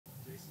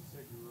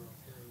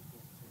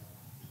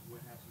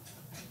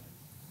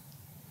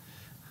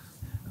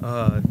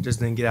Just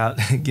didn't get out,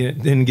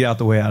 didn't get out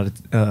the way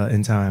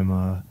in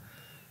time.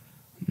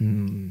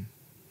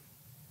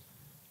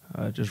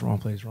 Just wrong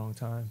place, wrong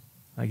time,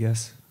 I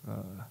guess.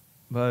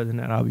 But other than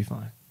that, I'll be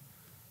fine.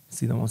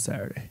 See them on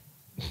Saturday.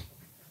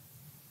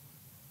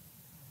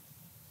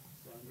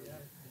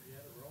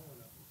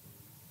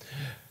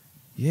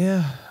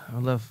 Yeah, I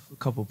left a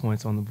couple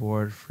points on the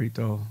board. Free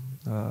throw,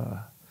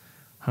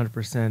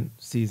 100%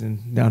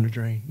 season down the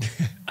drain.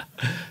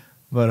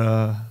 But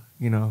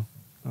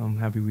I'm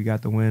happy we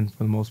got the win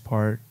for the most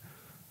part.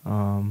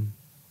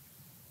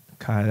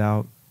 Kite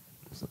out,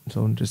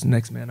 so just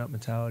next man up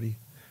mentality.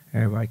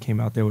 Everybody came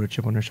out there with a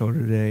chip on their shoulder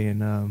today,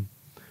 and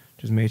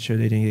just made sure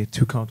they didn't get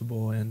too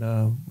comfortable. And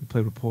we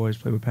played with poise,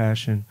 played with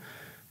passion,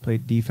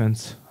 played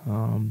defense,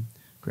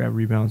 grab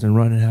rebounds, and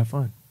run and have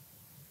fun.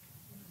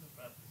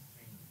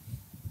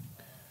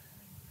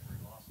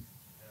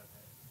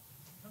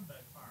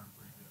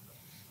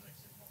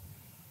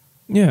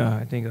 Yeah,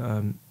 I think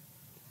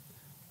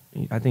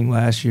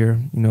last year,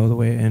 the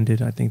way it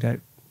ended, I think that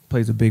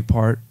plays a big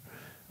part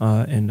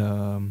in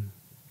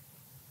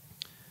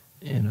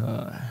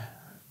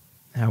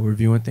how we're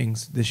viewing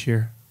things this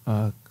year.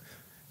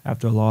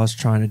 After a loss,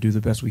 trying to do the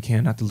best we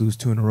can not to lose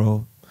 2 in a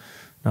row.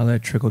 Now let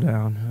it trickle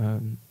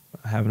down,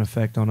 have an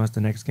effect on us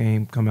the next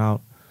game, come out,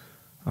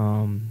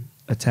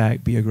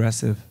 attack, be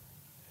aggressive.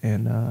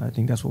 And I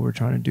think that's what we're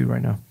trying to do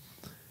right now.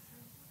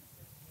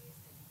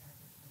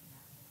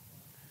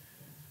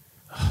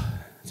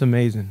 It's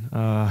amazing.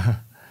 I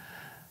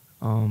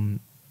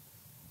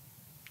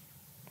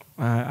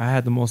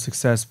had the most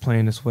success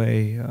playing this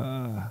way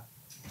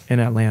in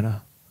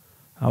Atlanta,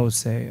 I would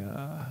say,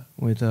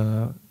 with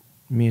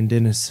me and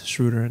Dennis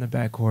Schroeder in the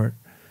backcourt.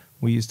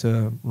 We used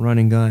to run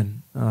and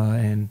gun,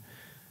 and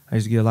I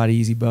used to get a lot of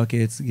easy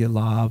buckets, get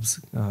lobs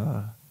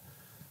back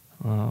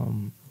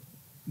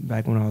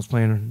when I was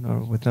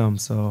playing with them.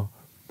 So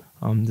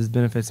this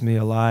benefits me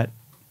a lot,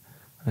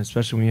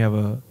 especially when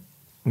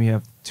you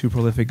have 2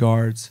 prolific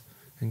guards,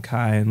 and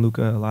Kai and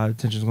Luka. A lot of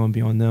attention is going to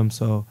be on them.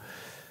 So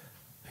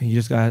you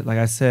just got, like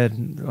I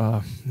said,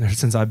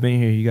 since I've been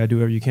here, you got to do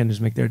whatever you can to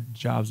just make their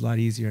jobs a lot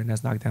easier, and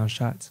that's knock down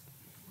shots.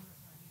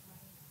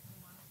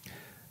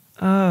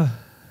 I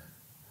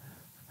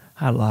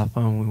had a lot of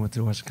fun when we went to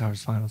the Western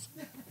Conference Finals.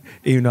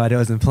 Even though I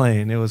wasn't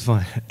playing, it was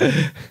fun.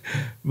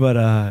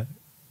 But,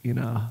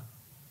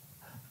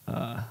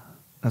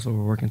 that's what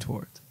we're working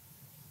towards.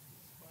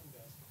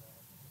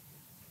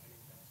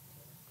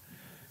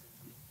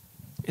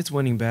 It's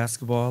winning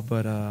basketball,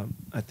 but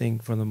I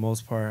think for the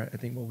most part, I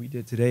think what we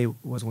did today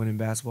was winning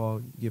basketball.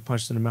 You get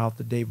punched in the mouth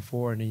the day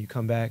before, and then you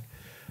come back,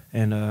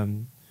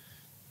 and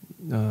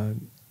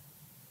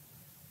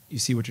you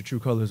see what your true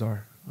colors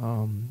are,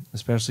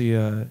 especially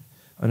on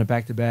a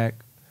back-to-back,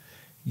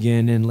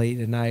 getting in late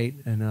at night,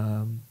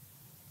 and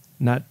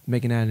not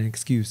making that an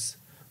excuse.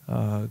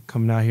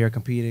 Coming out here,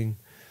 competing,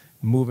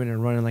 moving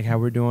and running like how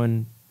we're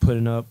doing,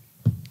 putting up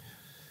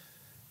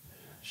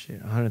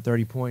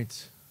 130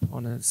 points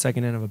on the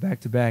second end of a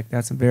back-to-back.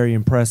 That's very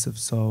impressive.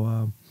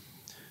 So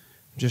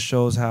just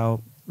shows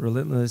how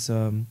relentless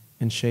in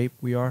shape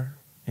we are,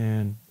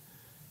 and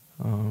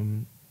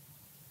how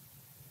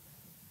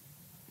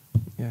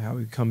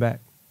we come back.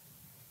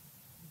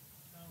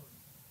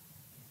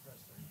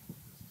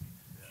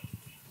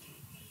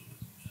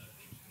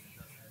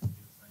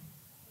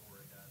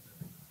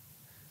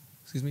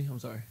 Excuse me? I'm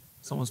sorry.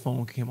 Someone's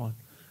phone came on.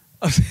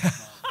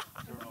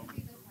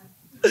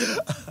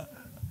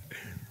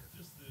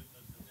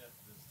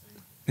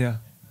 Yeah.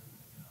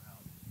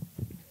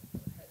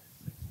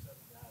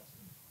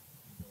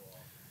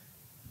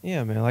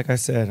 Yeah, man. Like I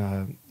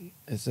said,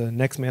 it's a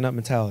next man up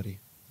mentality.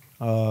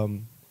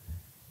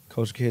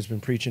 Coach Kidd's been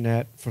preaching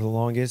that for the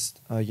longest.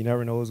 You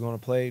never know who's going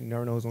to play. You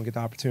never know who's going to get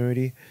the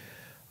opportunity.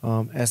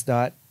 S.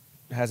 Dot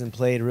hasn't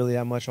played really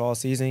that much all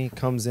season. He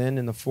comes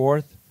in the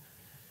fourth,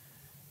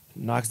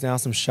 knocks down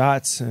some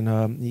shots,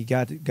 and he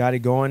got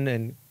it going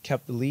and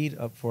kept the lead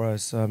up for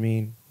us. I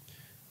mean,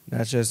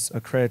 that's just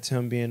a credit to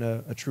him being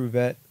a true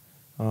vet.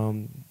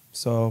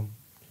 So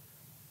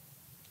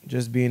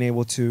just being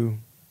able to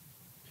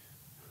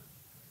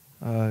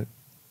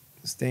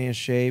stay in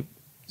shape,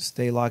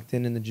 stay locked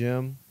in the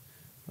gym,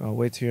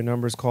 wait till your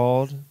number's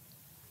called,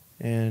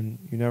 and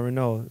you never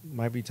know.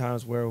 Might be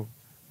times where we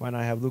might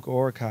not have Luka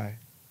or Kai.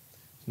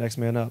 Next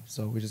man up,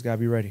 so we just got to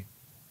be ready.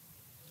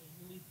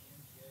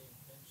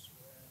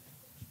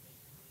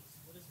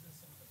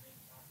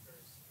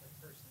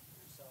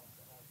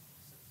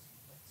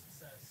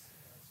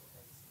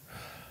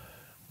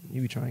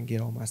 You be trying to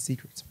get all my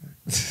secrets,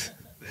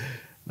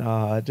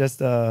 man.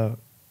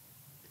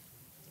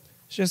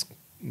 Just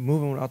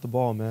moving without the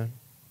ball, man.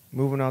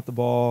 Moving out the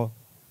ball,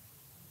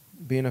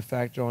 being a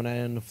factor on that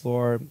end of the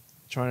floor,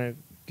 trying to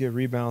get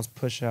rebounds,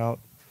 push out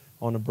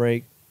on the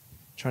break,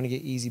 trying to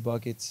get easy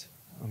buckets.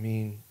 I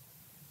mean,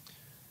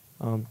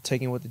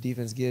 taking what the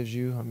defense gives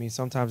you. I mean,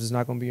 sometimes it's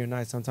not going to be your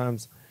night.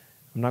 Sometimes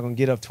I'm not going to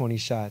get up 20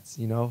 shots,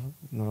 it's going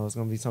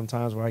to be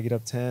sometimes where I get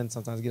up 10,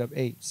 sometimes I get up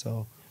 8.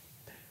 So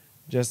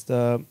just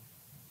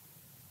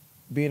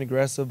being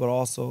aggressive, but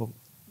also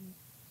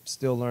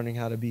still learning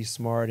how to be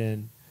smart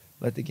and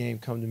let the game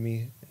come to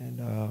me and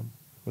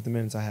with the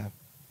minutes I have.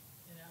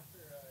 And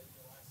after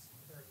last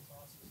or this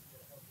offseason, you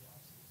had a healthy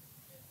offseason,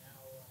 and now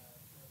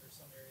there's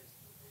some areas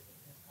where you're able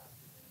to impact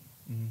the game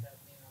Mm-hmm.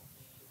 that may not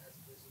be as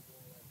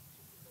visible, like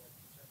particularly like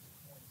in terms of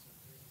points or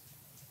threes.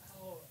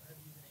 How have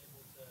you been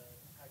able to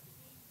impact the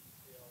game? Do you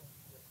feel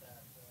with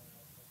that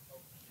like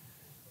healthy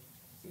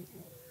in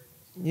other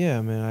areas?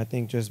 Yeah, man. I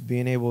think just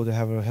being able to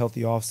have a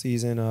healthy off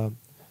season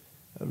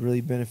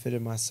really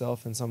benefited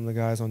myself and some of the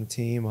guys on the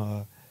team.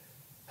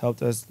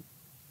 Helped us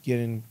get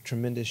in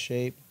tremendous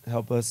shape.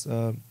 Help us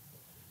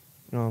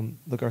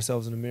look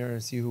ourselves in the mirror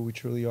and see who we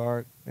truly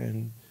are,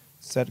 and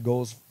set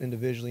goals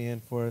individually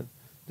and for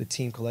the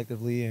team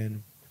collectively.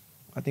 And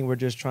I think we're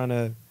just trying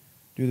to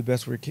do the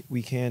best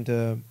we can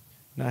to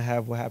not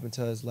have what happened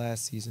to us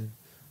last season.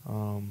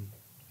 Um,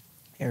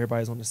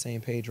 Everybody's on the same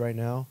page right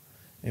now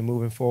and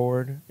moving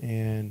forward.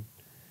 And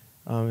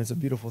it's a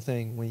beautiful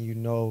thing when you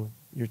know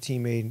your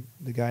teammate,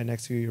 the guy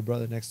next to you, your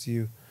brother next to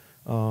you,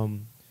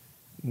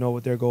 know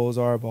what their goals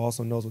are, but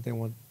also knows what they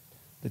want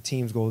the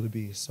team's goal to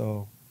be.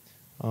 So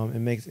it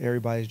makes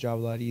everybody's job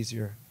a lot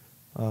easier.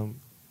 I'm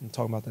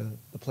talking about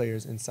the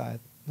players inside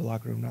the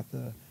locker room, not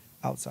the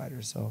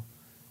outsiders. So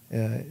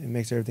it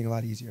makes everything a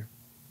lot easier.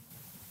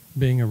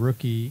 Being a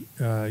rookie,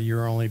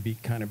 you're only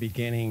kind of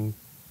beginning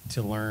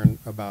to learn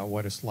about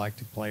what it's like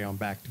to play on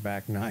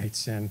back-to-back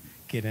nights and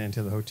get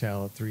into the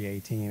hotel at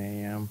 3:18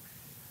 a.m.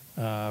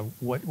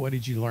 What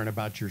did you learn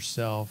about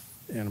yourself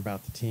and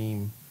about the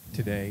team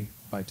today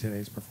by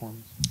today's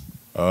performance?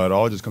 It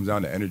all just comes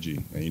down to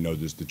energy and,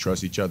 just to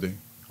trust each other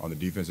on the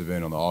defensive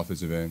end, on the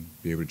offensive end,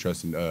 be able to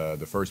trust in,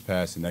 the first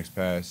pass, the next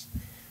pass.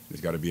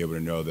 Just got to be able to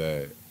know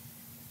that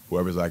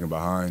whoever's lagging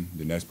behind,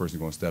 the next person's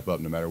going to step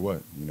up no matter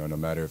what. No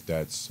matter if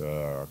that's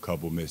a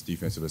couple missed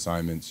defensive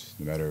assignments,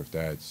 no matter if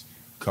that's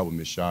a couple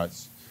missed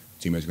shots,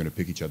 teammates are going to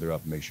pick each other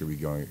up and make sure we're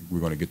going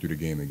to get through the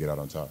game and get out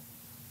on top.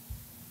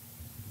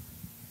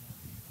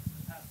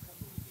 The past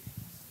couple of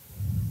games,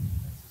 the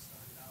defense has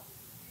started out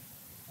with the game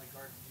like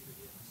guarding you to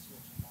get the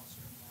switch and ball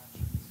screen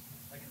actions.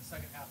 Like in the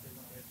second half, they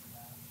went away from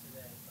that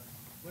today.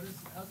 But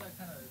how's that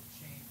kind of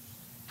changed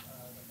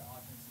like the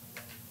offense in the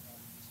way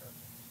you start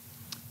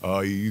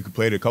things? You could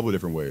play it a couple of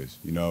different ways.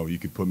 You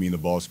could put me in the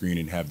ball screen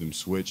and have them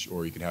switch,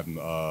 or you could have them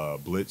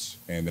blitz,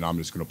 and then I'm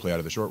just going to play out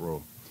of the short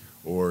roll.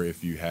 Or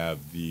if you have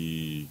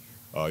you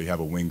have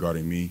a wing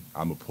guarding me,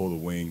 I'm going to pull the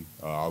wing.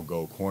 I'll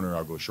go corner,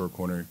 I'll go short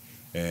corner,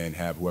 and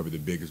have whoever the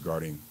big is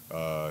guarding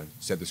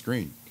set the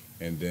screen.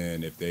 And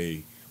then if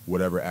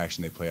whatever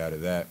action they play out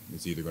of that,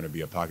 it's either going to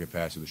be a pocket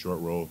pass to the short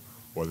roll,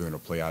 or they're going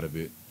to play out of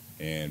it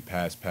and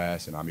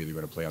pass, and I'm either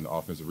going to play on the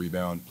offensive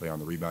rebound, play on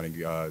the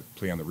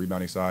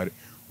rebounding side,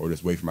 or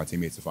just wait for my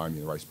teammates to find me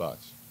in the right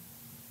spots.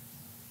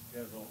 You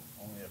guys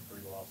only have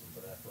 3 losses,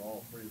 but after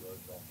all 3 of those,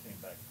 y'all came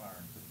back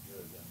firing pretty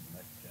good in the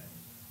next game.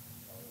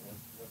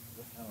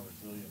 What kind of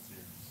resiliency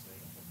are you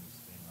seeing from this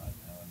team right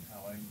now, and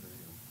how angry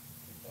or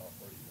kicked off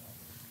were you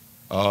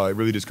guys? It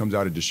really just comes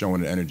out of just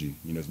showing the energy,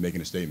 it's making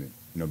a statement.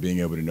 Being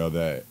able to know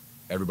that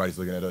everybody's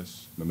looking at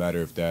us, no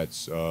matter if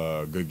that's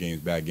good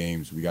games, bad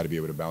games, we got to be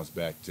able to bounce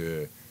back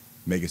to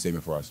make a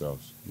statement for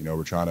ourselves.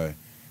 We're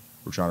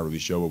trying to really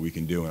show what we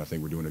can do, and I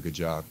think we're doing a good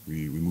job.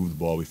 We move the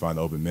ball, we find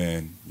the open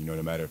man,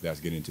 no matter if that's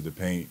getting into the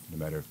paint, no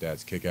matter if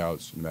that's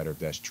kickouts, no matter if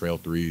that's trail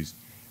threes,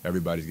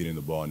 everybody's getting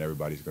the ball, and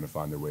everybody's going to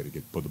find their way to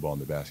put the ball in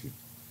the basket.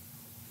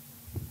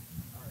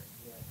 All right,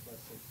 yeah, plus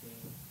 16.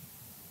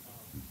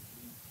 You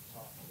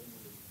talked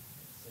literally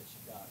since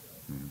Chicago.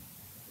 Mm-hmm.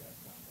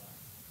 That's not right.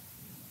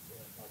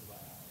 Talk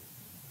about how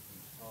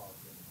you talk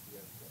and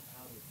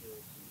how do you feel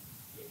to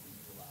be able to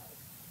utilize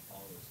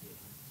all those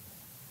skills?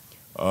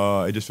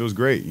 It just feels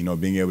great,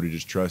 being able to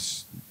just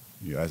trust,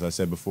 as I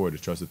said before, to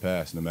trust the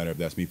pass, no matter if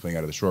that's me playing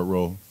out of the short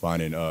roll,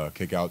 finding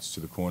kickouts to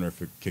the corner,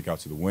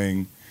 kickouts to the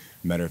wing,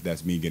 no matter if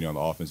that's me getting on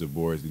the offensive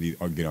boards,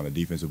 or getting on the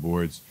defensive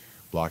boards,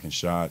 blocking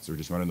shots, or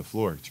just running the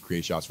floor to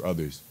create shots for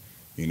others.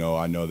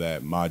 I know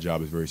that my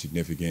job is very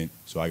significant,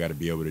 so I got to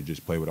be able to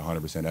just play with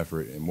 100%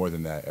 effort, and more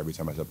than that, every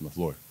time I step on the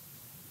floor.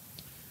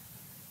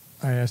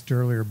 I asked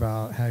earlier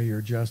about how you're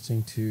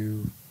adjusting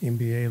to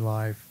NBA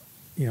life.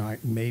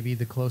 Maybe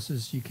the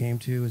closest you came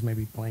to is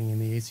maybe playing in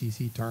the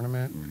ACC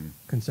tournament,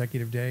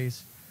 consecutive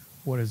days.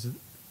 What's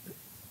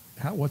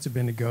it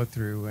been to go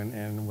through,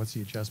 and what's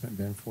the adjustment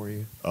been for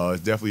you?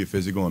 It's definitely a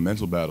physical and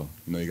mental battle.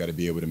 You got to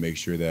be able to make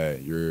sure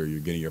that you're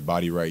getting your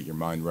body right, your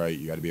mind right.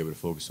 You got to be able to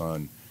focus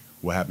on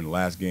what happened the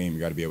last game. You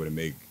got to be able to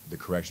make the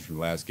corrections from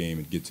the last game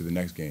and get to the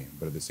next game.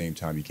 But at the same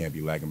time, you can't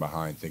be lagging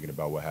behind thinking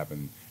about what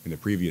happened in the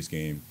previous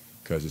game,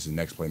 because it's a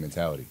next play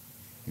mentality.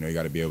 You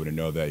got to be able to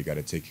know that you got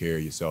to take care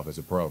of yourself as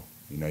a pro.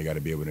 You got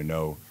to be able to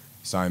know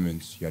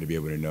assignments. You got to be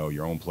able to know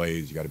your own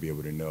plays. You got to be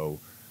able to know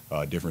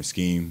different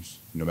schemes.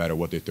 No matter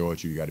what they throw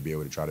at you, you got to be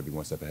able to try to be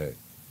one step ahead.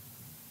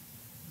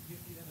 You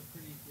had a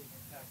pretty big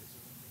impact as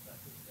a rookie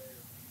effective player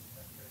for you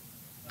effective.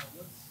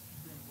 What's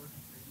been working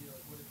for you?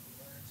 Like, what have you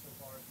learned so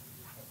far through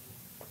your couple of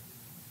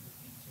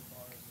routines so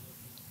far as a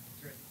rookie? Is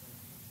there anything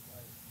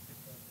that you've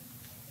picked up in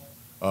that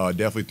point?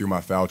 Definitely through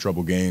my foul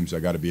trouble games, I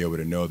got to be able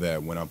to know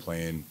that when I'm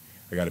playing,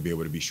 I got to be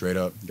able to be straight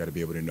up. Got to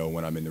be able to know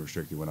when I'm in the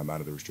restricted, when I'm out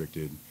of the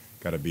restricted.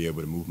 Got to be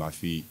able to move my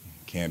feet.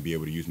 Can't be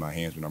able to use my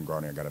hands when I'm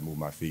guarding. I got to move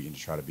my feet and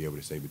just try to be able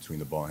to stay between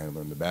the ball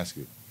handler and the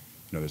basket.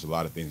 There's a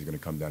lot of things that are going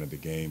to come down to the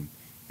game,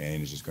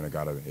 and it's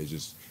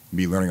just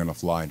me learning on the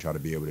fly and try to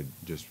be able to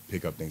just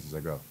pick up things as I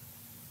go.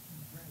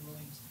 Brent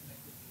Williams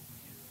connected with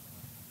you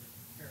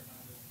a fair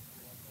amount of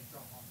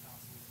drop-off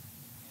passes, and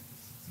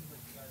it seems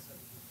like you guys have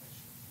a good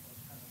connection of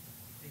kind of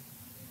taking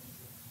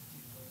advantage of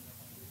teams loading up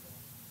on Luka.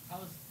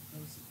 How has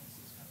those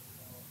sequences kind of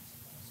developed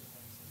so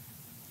far this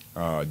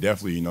season?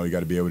 Definitely, you got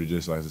to be able to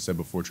just, like I said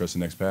before, trust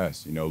the next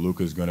pass.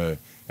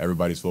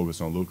 Everybody's focused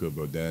on Luka,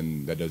 but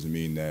then that doesn't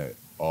mean that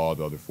all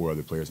the four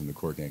other players in the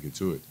court can't get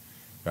to it.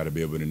 Got to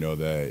be able to know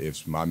that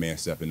if my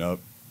man's stepping up,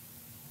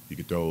 you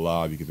could throw a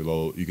lob, you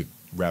could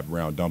wrap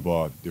around, dump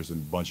off. There's a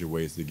bunch of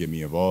ways to get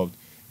me involved,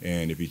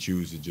 and if you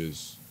choose to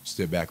just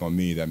step back on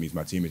me, that means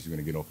my teammates are going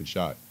to get open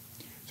shot.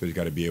 So you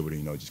got to be able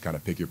to, just kind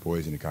of pick your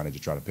poison and kind of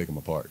just try to pick them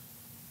apart.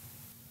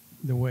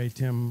 The way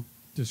Tim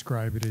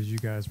described it is you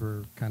guys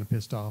were kind of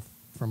pissed off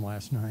from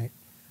last night.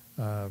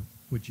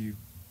 Would you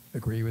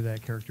agree with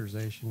that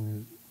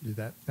characterization? Did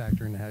that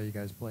factor into how you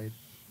guys played?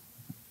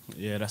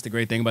 Yeah, that's the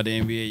great thing about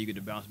the NBA. You get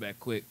to bounce back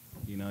quick.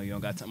 You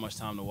don't got much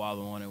time to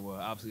wallow on it. Well,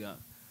 obviously, I'm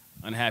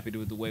unhappy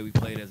with the way we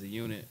played as a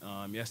unit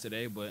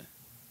yesterday, but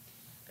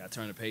got to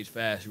turn the page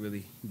fast,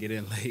 really get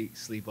in late,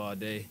 sleep all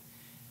day.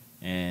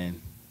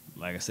 And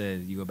like I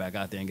said, you go back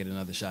out there and get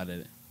another shot at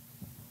it.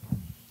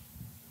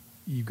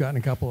 You've gotten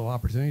a couple of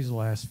opportunities the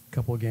last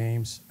couple of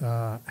games.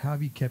 How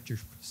have you kept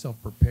yourself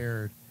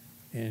prepared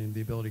and the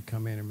ability to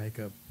come in and make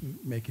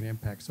an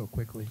impact so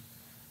quickly?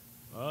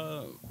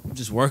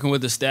 Just working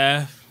with the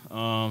staff,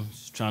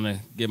 just trying to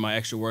get my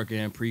extra work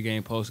in,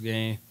 pregame,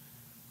 postgame,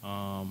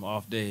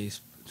 off days,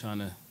 trying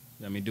to,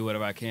 do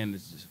whatever I can to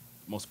just,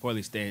 most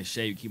importantly, stay in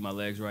shape, keep my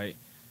legs right.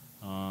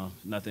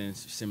 Nothing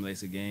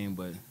simulates a game,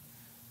 but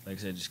like I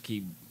said, just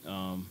keep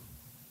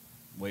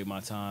wait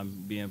my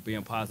time,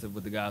 being positive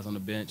with the guys on the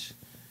bench.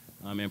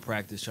 I'm in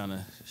practice trying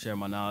to share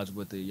my knowledge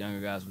with the younger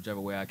guys whichever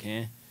way I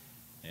can.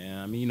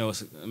 And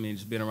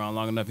just being around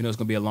long enough, it's going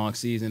to be a long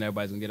season.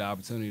 Everybody's going to get an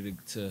opportunity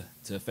to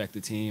affect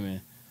the team.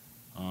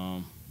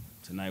 And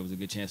tonight was a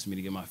good chance for me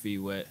to get my feet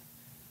wet.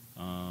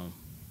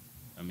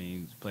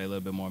 Play a little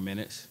bit more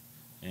minutes.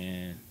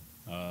 And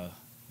like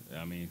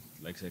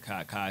I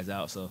said, Kai's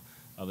out, so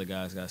other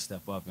guys got to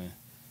step up.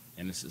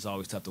 And it's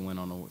always tough to win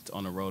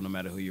on the road, no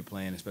matter who you're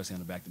playing, especially on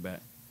the back-to-back.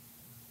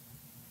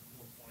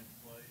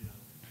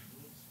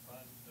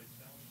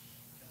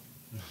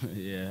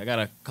 Yeah, I got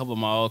a couple of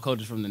my old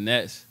coaches from the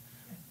Nets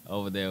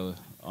over there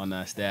on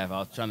that staff. I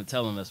was trying to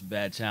tell them that's a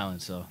bad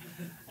challenge, so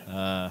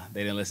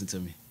they didn't listen to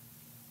me.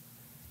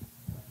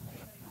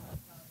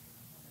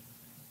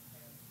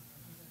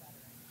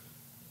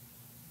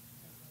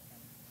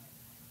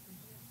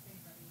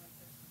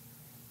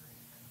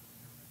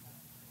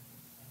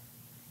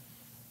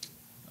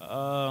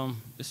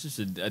 It's just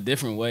a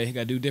different way. You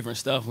got to do different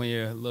stuff when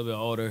you're a little bit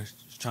older,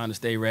 just trying to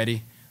stay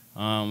ready.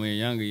 When you're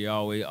younger,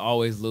 you're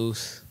always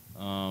loose.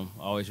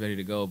 Always ready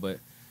to go, but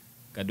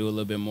got to do a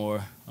little bit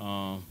more,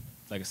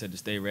 like I said, to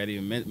stay ready.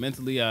 And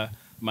mentally, I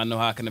might know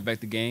how I can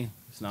affect the game.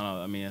 It's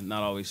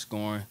not always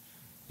scoring.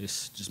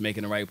 It's just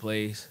making the right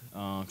plays,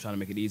 trying to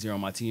make it easier on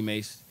my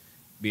teammates,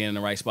 being in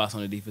the right spots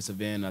on the defensive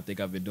end. I think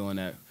I've been doing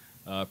that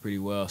pretty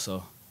well,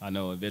 so I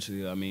know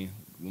eventually,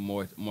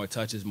 more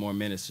touches, more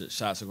minutes,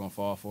 shots are going to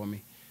fall for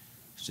me.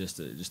 It's just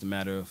a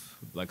matter of,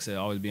 like I said,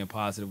 always being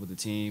positive with the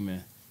team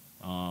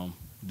and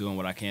doing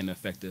what I can to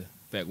affect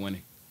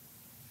winning.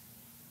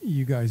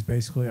 You guys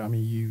basically,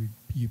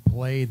 you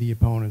play the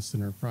opponents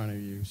that are in front of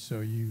you,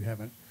 so you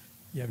have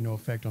no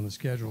effect on the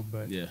schedule.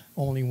 But yeah.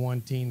 Only one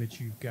team that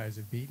you guys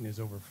have beaten is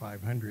over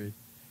 500.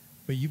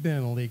 But you've been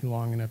in the league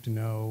long enough to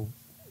know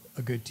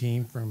a good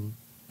team from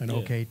an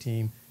okay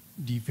team.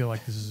 Do you feel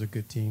like this is a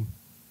good team?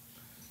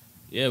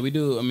 Yeah, we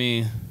do.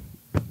 We're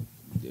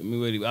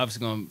obviously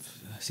going to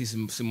see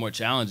some more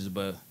challenges,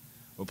 but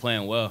we're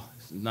playing well.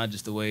 It's not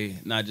just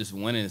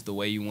winning, it's the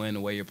way you win,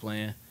 the way you're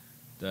playing.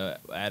 The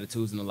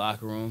attitudes in the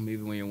locker room,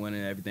 even when you're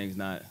winning,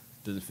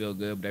 doesn't feel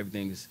good, but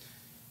everything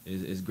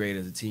is great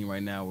as a team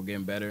right now. We're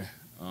getting better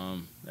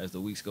as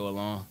the weeks go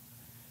along,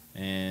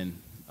 and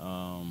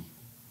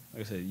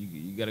like I said,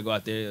 you got to go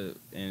out there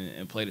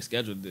and play the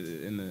schedule.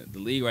 In the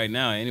league right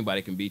now,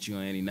 anybody can beat you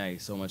on any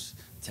night. So much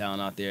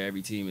talent out there.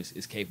 Every team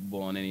is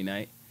capable on any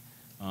night,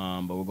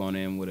 but we're going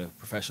in with a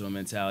professional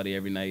mentality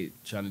every night,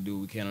 trying to do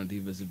what we can on the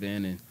defensive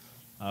end, and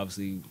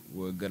obviously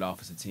we're a good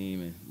offensive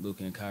team, and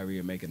Luka and Kyrie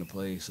are making the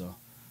plays, so.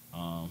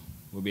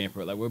 We're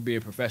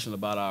being professional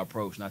about our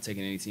approach, not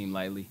taking any team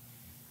lightly,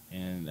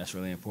 and that's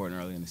really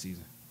important early in the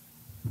season.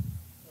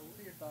 So what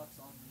are your thoughts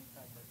on the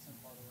impact that Tim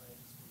Hardaway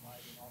has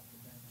provided off the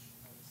bench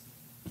this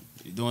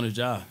season? He's doing his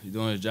job. He's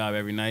doing his job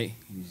every night.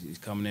 He's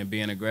coming in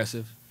being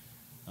aggressive,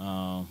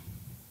 and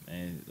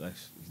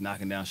he's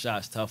knocking down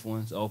shots, tough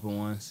ones, open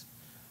ones,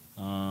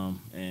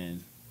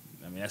 and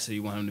that's how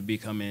you want him to be.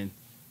 Come in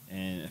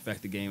and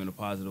affect the game in a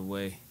positive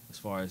way. as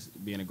far as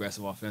being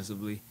aggressive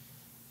offensively,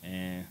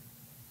 and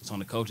it's on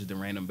the coaches to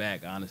rein them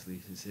back.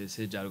 Honestly, it's his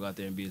job to go out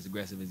there and be as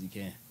aggressive as he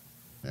can.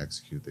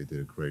 Execute. They did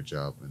a great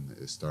job, and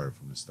it started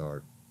from the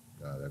start.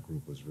 That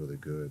group was really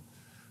good.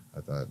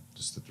 I thought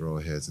just the throw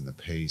aheads and the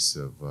pace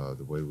of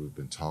the way we've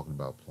been talking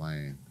about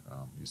playing,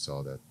 you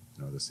saw that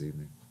this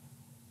evening.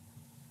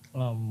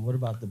 What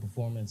about the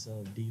performance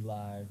of D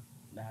Live?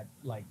 Not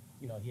like,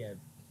 he had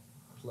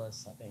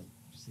plus, I think,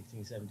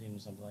 16, 17 or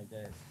something like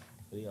that.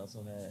 But he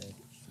also had,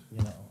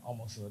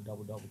 almost a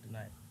double-double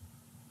tonight.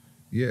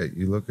 Yeah,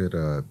 you look at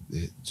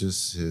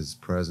just his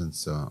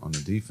presence on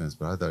the defense,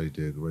 but I thought he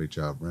did a great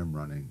job rim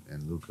running,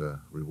 and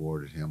Luka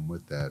rewarded him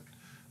with that,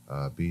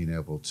 being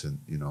able to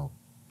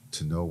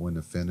know when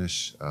to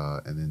finish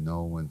and then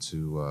know when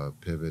to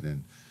pivot.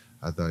 And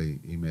I thought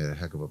he made a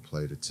heck of a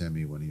play to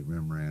Timmy when he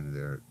rim ran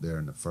there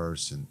in the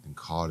first and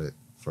caught it,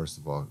 first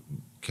of all,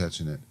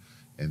 catching it,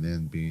 and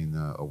then being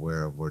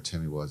aware of where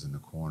Timmy was in the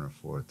corner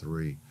for a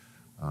three.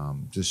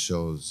 Just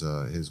shows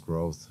his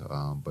growth,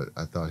 but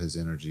I thought his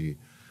energy,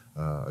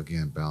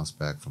 again, bounced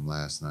back from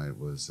last night,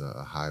 was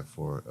a high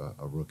for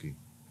a rookie.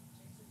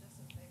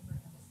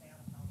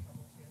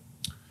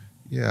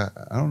 Yeah,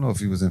 I don't know if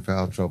he was in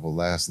foul trouble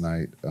last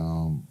night,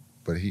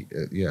 but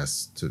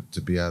yes,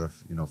 to be out of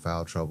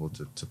foul trouble,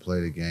 to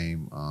play the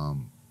game,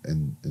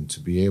 and to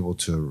be able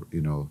to,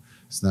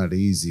 it's not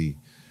easy.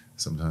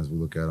 Sometimes we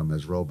look at them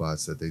as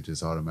robots that they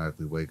just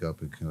automatically wake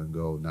up and can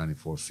go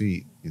 94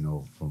 feet,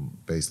 from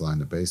baseline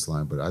to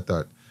baseline. But I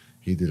thought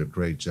he did a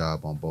great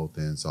job on both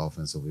ends,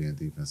 offensively and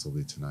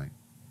defensively tonight.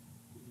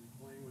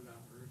 Playing without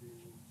Irving,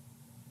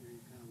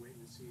 you're kind of waiting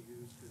to see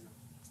who's going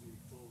to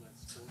pull that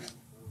scoring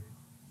void.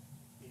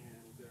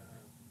 And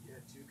you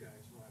had two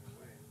guys right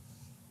away,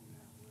 and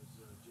that was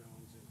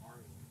Jones and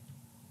Hardaway.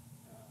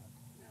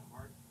 Now,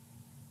 what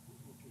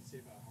can you say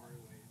about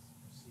Hardaway's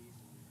season?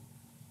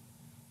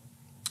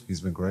 He's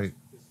been great.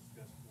 This is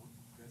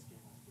best game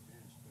off the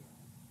bench, but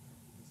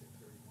he said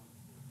 31.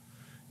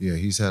 Yeah,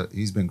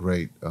 he's been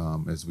great.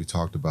 As we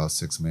talked about,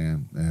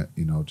 six-man,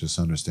 just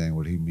understanding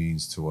what he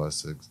means to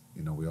us.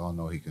 We all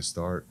know he can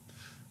start,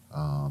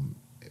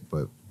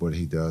 but what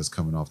he does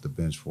coming off the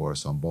bench for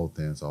us on both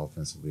ends,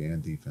 offensively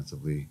and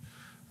defensively,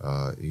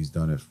 he's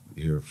done it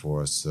here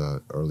for us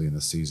early in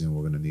the season.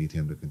 We're going to need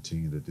him to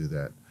continue to do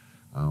that.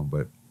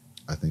 But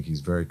I think he's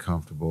very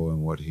comfortable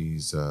in what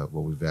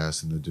we've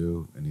asked him to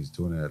do, and he's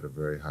doing it at a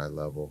very high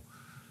level.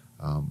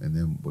 And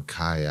then with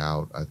Kai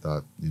out, I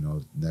thought,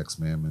 next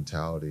man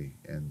mentality,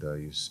 and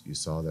you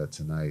saw that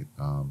tonight.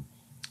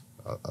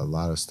 A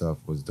lot of stuff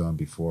was done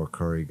before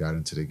Curry got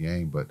into the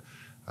game, but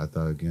I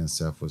thought, again,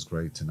 Seth was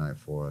great tonight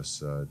for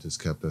us.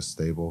 Just kept us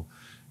stable.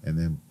 And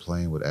then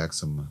playing with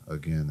Exum,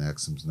 again,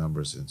 Exum's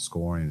numbers and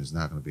scoring is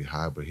not going to be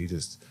high, but he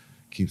just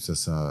keeps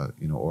us,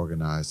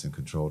 organized and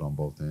controlled on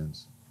both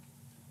ends.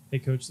 Hey,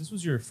 Coach, this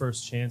was your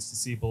first chance to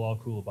see Bilal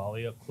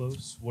Coulibaly up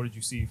close. What did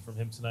you see from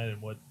him tonight, and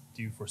what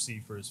do you foresee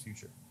for his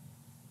future?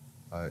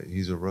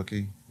 He's a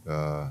rookie.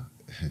 I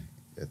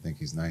think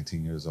he's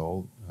 19 years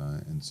old,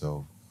 and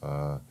so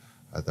I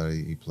thought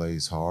he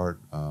plays hard.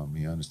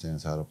 He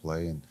understands how to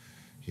play, and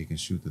he can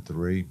shoot the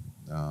three,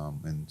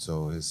 and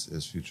so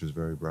his future is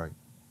very bright.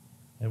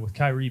 And with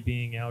Kyrie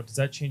being out, does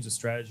that change the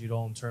strategy at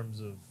all in terms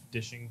of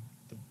dishing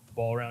the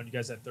ball around? You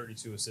guys had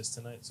 32 assists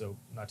tonight, so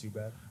not too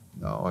bad.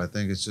 No, I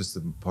think it's just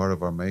a part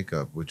of our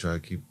makeup. We try to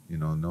keep,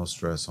 no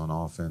stress on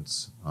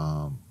offense,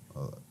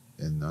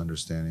 and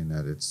understanding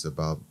that it's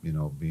about,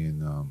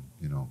 being,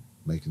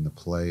 making the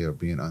play or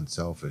being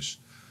unselfish.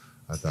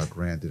 I thought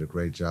Grant did a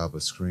great job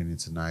of screening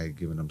tonight,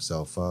 giving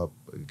himself up.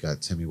 He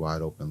got Timmy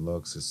wide open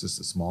looks. It's just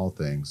the small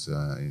things.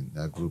 And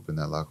that group in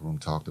that locker room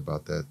talked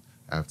about that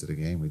after the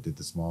game. We did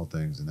the small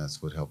things, and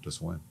that's what helped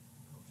us win.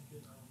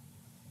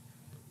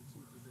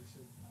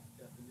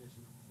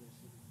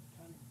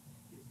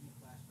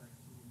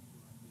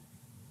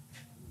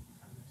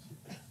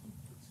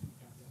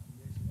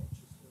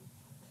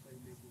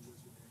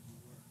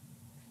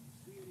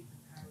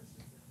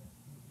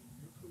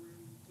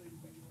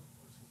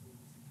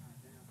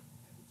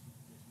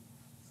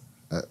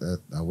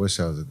 I wish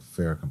I was a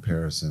fair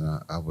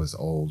comparison. I was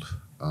old,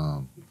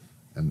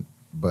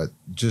 but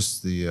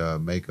just the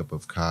makeup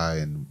of Kai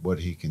and what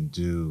he can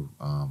do.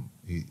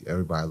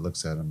 Everybody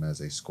looks at him as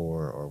a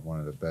scorer or one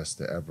of the best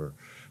to ever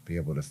be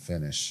able to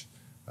finish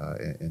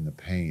in the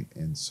paint.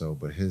 And so,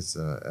 but his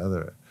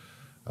other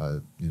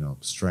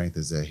strength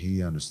is that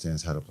he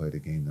understands how to play the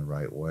game the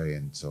right way,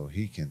 and so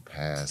he can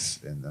pass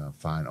and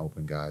find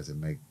open guys and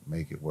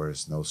make it where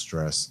it's no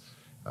stress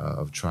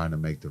of trying to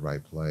make the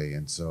right play.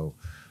 And so.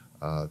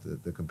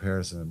 The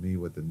comparison of me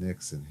with the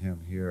Knicks and him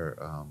here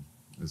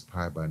is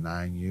probably by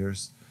 9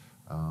 years.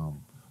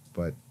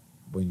 But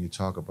when you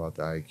talk about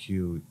the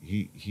IQ,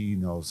 he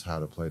knows how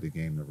to play the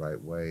game the right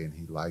way, and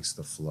he likes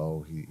the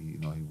flow. He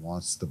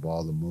wants the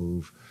ball to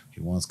move.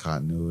 He wants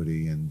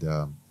continuity, and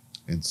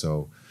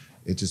so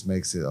it just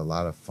makes it a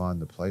lot of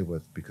fun to play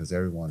with because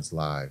everyone's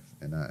live,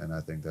 and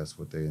I think that's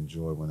what they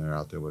enjoy when they're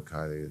out there with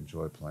Kai. They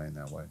enjoy playing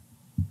that way.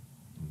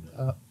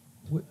 Is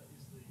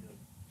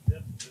the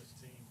depth of this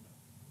team,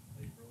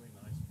 they really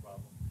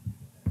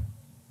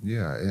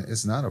Yeah,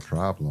 it's not a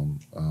problem.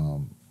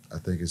 I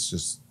think it's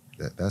just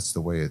that's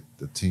the way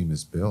the team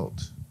is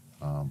built.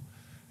 Um,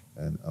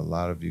 and a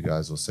lot of you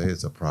guys will say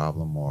it's a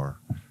problem or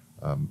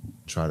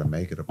try to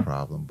make it a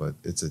problem, but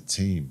it's a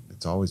team.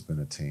 It's always been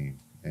a team,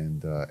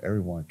 and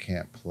everyone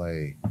can't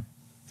play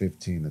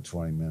 15 to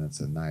 20 minutes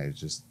a night. It's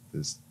just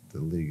this. The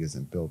league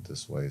isn't built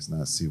this way. It's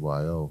not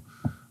CYO.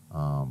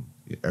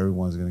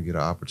 Everyone's going to get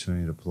an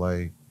opportunity to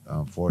play.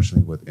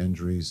 Fortunately, with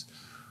injuries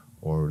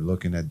or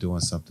looking at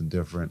doing something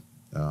different,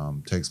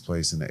 takes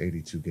place in the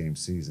 82 game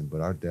season.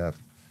 But our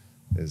depth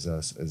is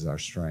our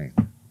strength.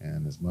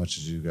 And as much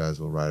as you guys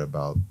will write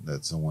about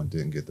that someone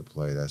didn't get to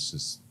play,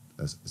 it's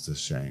a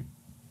shame.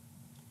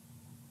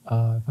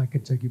 If I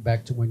could take you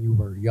back to when you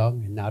were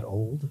young and not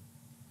old,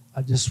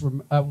 I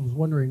was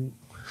wondering,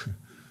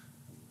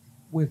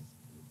 with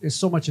there's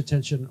so much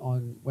attention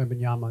on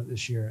Wembanyama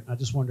this year, and I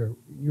just wonder,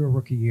 your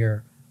rookie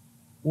year,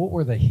 what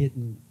were the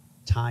hidden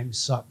time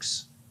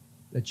sucks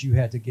that you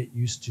had to get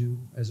used to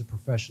as a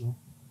professional?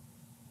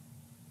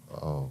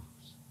 Oh,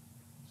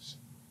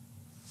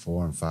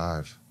 4 and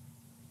 5.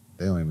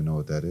 They don't even know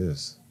what that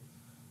is.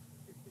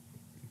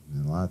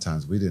 And a lot of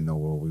times we didn't know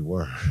where we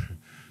were.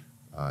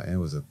 And it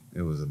was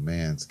a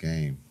man's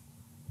game.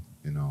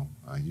 You know,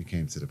 you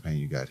came to the paint,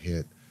 you got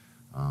hit.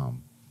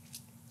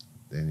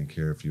 They didn't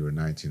care if you were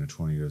 19 or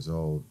 20 years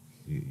old.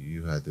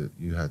 You had to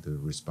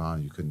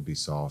respond. You couldn't be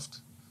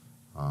soft.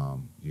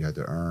 You had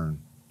to earn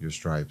your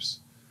stripes,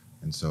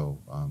 and so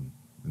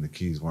and the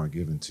keys weren't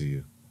given to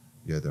you.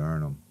 You had to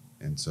earn them.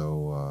 And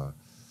so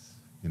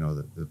you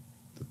know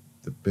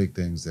the big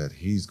things that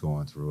he's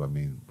going through. I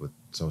mean, with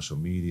social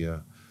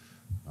media,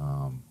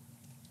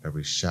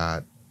 every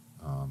shot,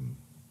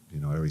 you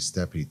know, every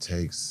step he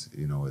takes,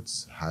 you know,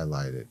 it's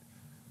highlighted.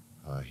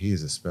 He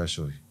is a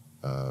special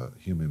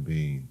human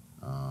being.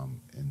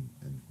 And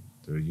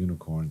there are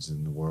unicorns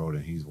in the world,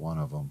 and he's one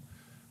of them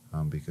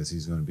because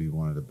he's going to be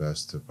one of the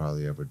best to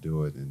probably ever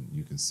do it, and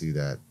you can see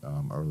that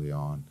early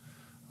on.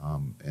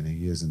 And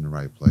he is in the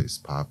right place.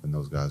 Pop and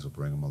those guys will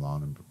bring him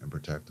along and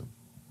protect him.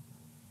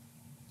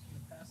 In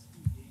the past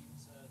few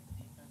games,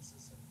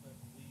 defenses have put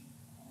a lead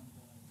on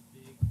the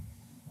big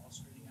ball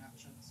screening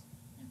actions,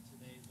 and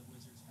today the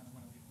Wizards kind of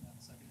went away from that in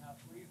the second half.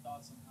 What are your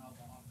thoughts on how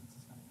the offense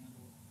has kind of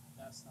handled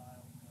that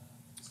style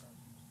to start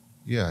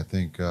games? Yeah, I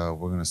think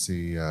we're going to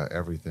see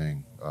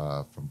everything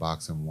from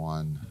boxing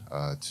one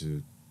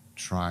to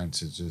trying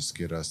to just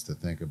get us to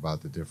think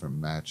about the different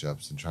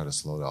matchups and try to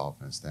slow the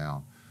offense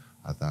down.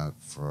 I thought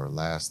for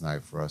last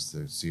night, for us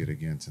to see it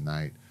again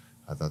tonight,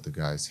 I thought the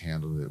guys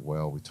handled it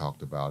well. We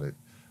talked about it,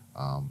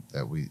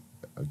 that we're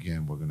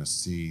going to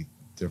see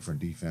different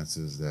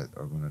defenses that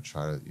are going to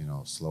try to, you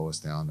know, slow us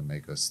down to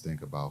make us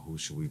think about who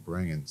should we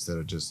bring instead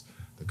of just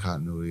the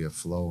continuity of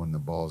flow and the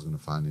ball is going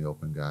to find the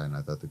open guy. And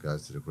I thought the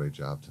guys did a great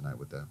job tonight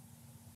with that.